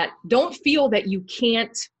this is that don't feel that you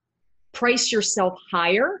can't price yourself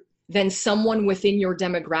higher than someone within your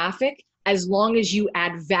demographic, as long as you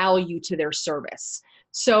add value to their service.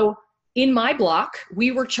 So in my block,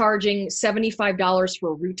 we were charging $75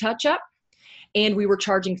 for a root touch-up, and we were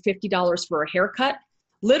charging $50 for a haircut.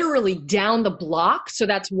 Literally down the block, so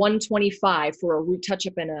that's $125 for a root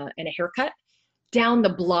touch-up and a haircut. Down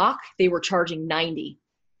the block, they were charging $90.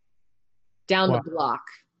 Down the block.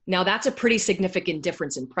 Now that's a pretty significant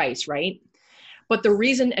difference in price, right? But the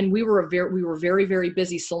reason, and we were a very, very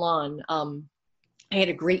busy salon. I had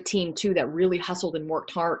a great team too that really hustled and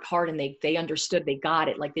worked hard, and they understood, they got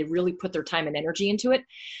it. Like, they really put their time and energy into it.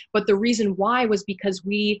 But the reason why was because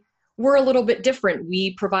we were a little bit different.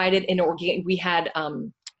 We provided we had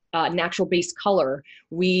natural based color.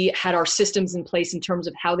 We had our systems in place in terms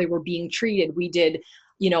of how they were being treated. We did,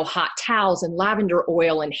 hot towels and lavender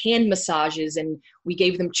oil and hand massages, and we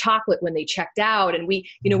gave them chocolate when they checked out. And we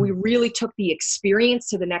really took the experience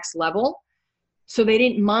to the next level. So they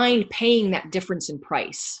didn't mind paying that difference in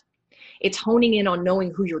price. It's honing in on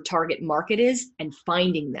knowing who your target market is and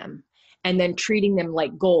finding them, and then treating them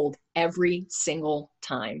like gold every single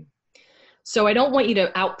time. So I don't want you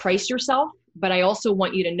to outprice yourself, but I also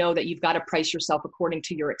want you to know that you've got to price yourself according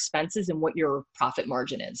to your expenses and what your profit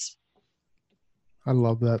margin is. I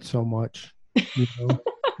love that so much.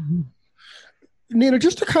 Nina,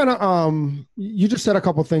 just to kind of, you just said a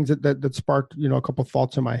couple of things that sparked, a couple of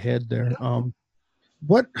thoughts in my head there.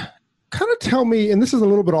 What kind of tell me, and this is a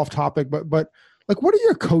little bit off topic, but like, what are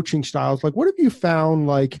your coaching styles? Like, what have you found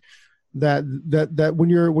like that when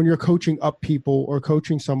you're coaching up people or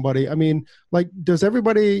coaching somebody? I mean, like, do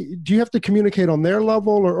you have to communicate on their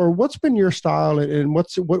level, or what's been your style, and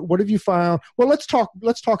what have you found? Well, let's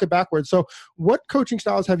talk it backwards. So what coaching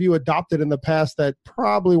styles have you adopted in the past that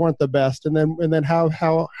probably weren't the best? And then how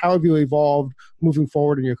have you evolved moving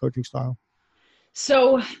forward in your coaching style?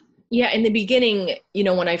 So, yeah, in the beginning,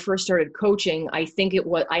 when I first started coaching, I think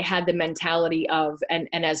I had the mentality of, and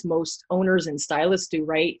as most owners and stylists do,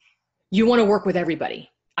 right? You want to work with everybody.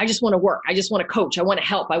 I just want to work. I just want to coach. I want to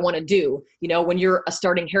help. I want to do, when you're a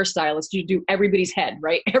starting hairstylist, you do everybody's head,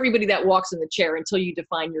 right? Everybody that walks in the chair until you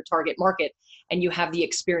define your target market and you have the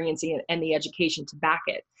experience and the education to back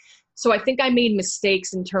it. So I think I made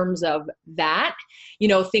mistakes in terms of that,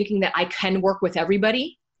 thinking that I can work with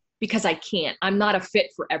everybody, because I can't. I'm not a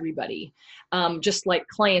fit for everybody. Just like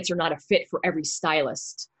clients are not a fit for every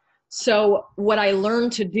stylist. So what I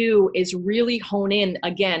learned to do is really hone in,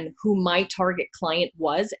 again, who my target client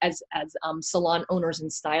was as salon owners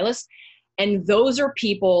and stylists. And those are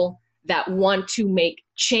people that want to make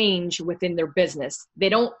change within their business. They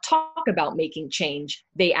don't talk about making change.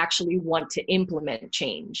 They actually want to implement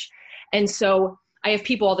change. And so I have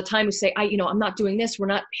people all the time who say, I'm not doing this. We're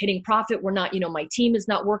not hitting profit. We're not, my team is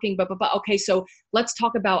not working, but. Okay, so let's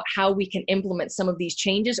talk about how we can implement some of these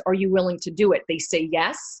changes. Are you willing to do it? They say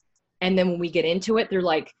yes. And then when we get into it, they're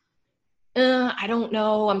like, I don't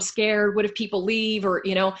know. I'm scared. What if people leave? Or,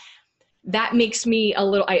 that makes me a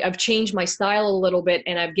little, I've changed my style a little bit,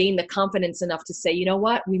 and I've gained the confidence enough to say, you know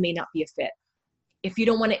what, we may not be a fit. If you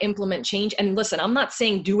don't want to implement change, and listen, I'm not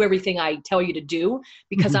saying do everything I tell you to do,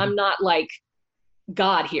 because I'm not like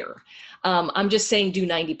God here. I'm just saying do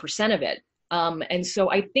 90% of it. And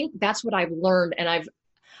so I think that's what I've learned. And I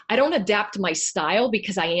don't adapt my style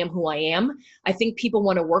because I am who I am. I think people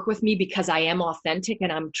want to work with me because I am authentic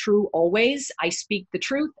and I'm true always. I speak the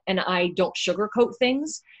truth and I don't sugarcoat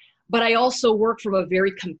things. But I also work from a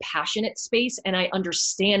very compassionate space, and I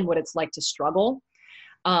understand what it's like to struggle.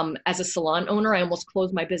 As a salon owner, I almost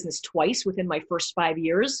closed my business twice within my first 5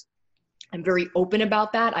 years. I'm very open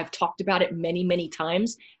about that. I've talked about it many, many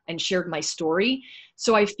times and shared my story.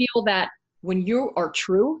 So I feel that when you are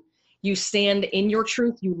true, you stand in your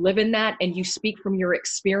truth, you live in that, and you speak from your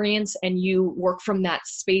experience, and you work from that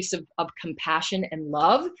space of compassion and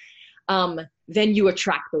love, then you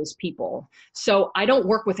attract those people. So I don't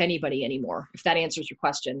work with anybody anymore, if that answers your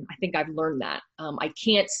question. I think I've learned that. I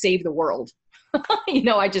can't save the world.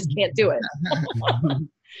 I just can't do it.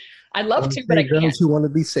 I'd love to, but I can't. Those who want to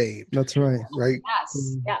be saved. That's right. Right.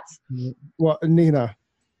 Yes. Well, Nina,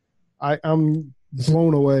 I'm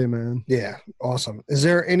blown away, man. Yeah. Awesome. Is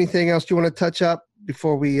there anything else you want to touch up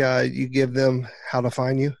before we you give them how to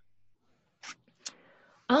find you?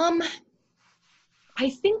 I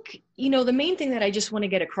think, the main thing that I just want to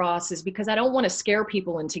get across is, because I don't want to scare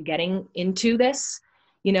people into getting into this.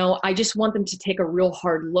 I just want them to take a real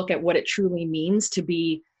hard look at what it truly means to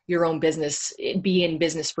be your own business, be in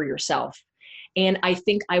business for yourself. And I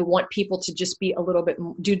think I want people to just be a little bit,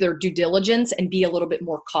 do their due diligence and be a little bit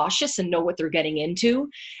more cautious and know what they're getting into,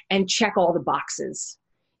 and check all the boxes.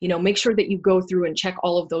 Make sure that you go through and check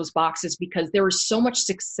all of those boxes, because there is so much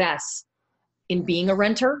success in being a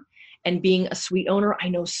renter and being a suite owner. I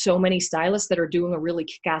know so many stylists that are doing a really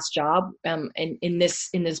kick-ass job in this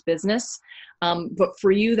business. But for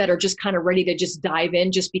you that are just kind of ready to just dive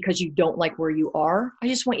in just because you don't like where you are, I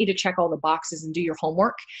just want you to check all the boxes and do your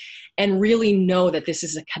homework and really know that this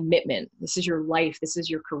is a commitment. This is your life. This is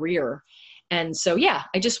your career. And so, yeah,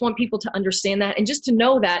 I just want people to understand that, and just to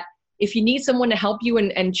know that if you need someone to help you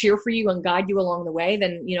and cheer for you and guide you along the way,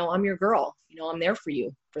 then, I'm your girl. I'm there for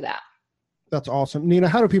you for that. That's awesome. Nina,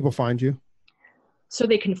 how do people find you? So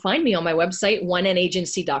they can find me on my website,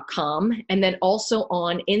 onennagency.com, and then also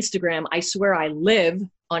on Instagram. I swear I live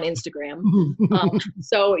on Instagram.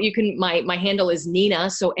 So you can, my handle is Nina,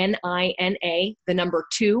 so Nina, the number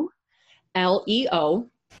 2, Leo.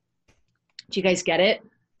 Do you guys get it?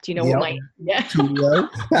 Do you know what yeah.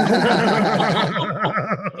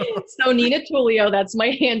 So Nina Tullio, that's my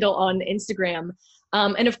handle on Instagram.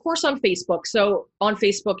 And of course on Facebook. So on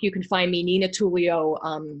Facebook, you can find me, Nina Tullio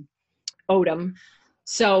Odom.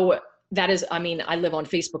 So that is, I live on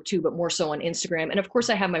Facebook too, but more so on Instagram. And of course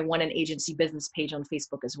I have my One N Agency business page on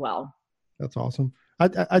Facebook as well. That's awesome.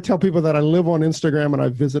 I tell people that I live on Instagram and I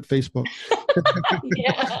visit Facebook.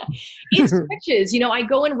 Yeah, it switches. I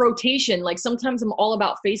go in rotation. Like sometimes I'm all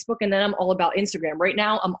about Facebook and then I'm all about Instagram. Right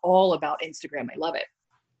now I'm all about Instagram. I love it.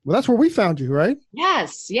 Well, that's where we found you, right?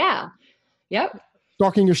 Yes. Yeah. Yep.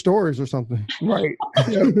 Stalking your stories or something. Right.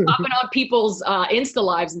 Popping on people's Insta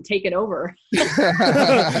lives and taking over. You're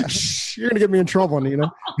going to get me in trouble,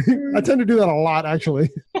 Nina. I tend to do that a lot, actually.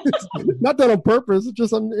 Not that on purpose. It's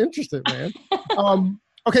just I'm interested, man.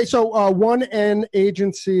 Okay, so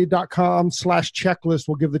onennagency.com/checklist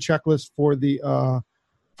will give the checklist for the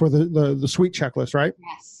suite checklist, right?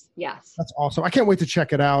 Yes. That's awesome. I can't wait to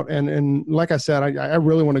check it out. And like I said, I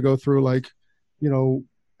really want to go through, like,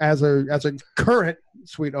 as a current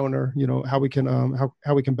suite owner, how we can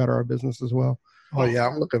how we can better our business as well. Oh yeah,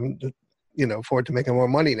 I'm looking forward to making more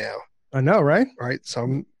money now. I know, right? Right.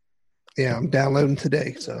 So I'm downloading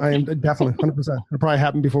today. So I am definitely 100%. It'll probably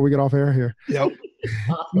happen before we get off air here. Yep.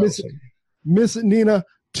 Miss Nina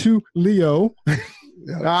Tullio.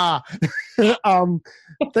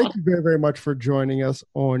 Thank you very, very much for joining us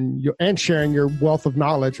and sharing your wealth of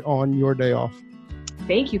knowledge on your day off.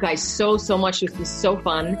 Thank you guys so much. This was so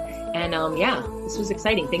fun. And this was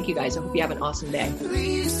exciting. Thank you guys. I hope you have an awesome day.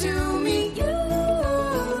 Please tell me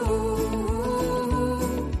you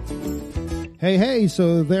Hey,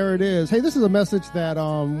 so there it is. Hey, this is a message that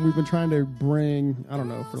we've been trying to bring, I don't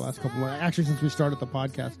know, for the last couple of months, actually since we started the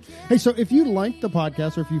podcast. Hey, so if you like the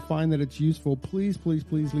podcast or if you find that it's useful, please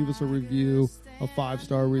leave us a review, a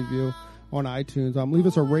 5-star review on iTunes. Leave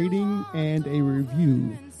us a rating and a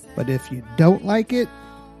review. But if you don't like it,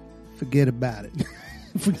 forget about it.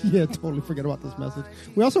 Yeah, totally forget about this message.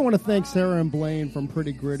 We also want to thank Sarah and Blaine from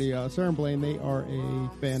Pretty Gritty. Sarah and Blaine, they are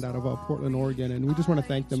a band out of Portland, Oregon, and we just want to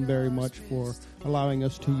thank them very much for allowing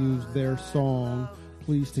us to use their song,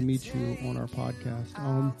 Pleased to Meet You, on our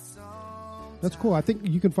podcast. That's cool. I think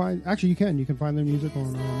you can find, actually you can find their music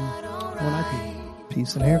on iTunes.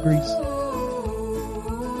 Peace and hair grease.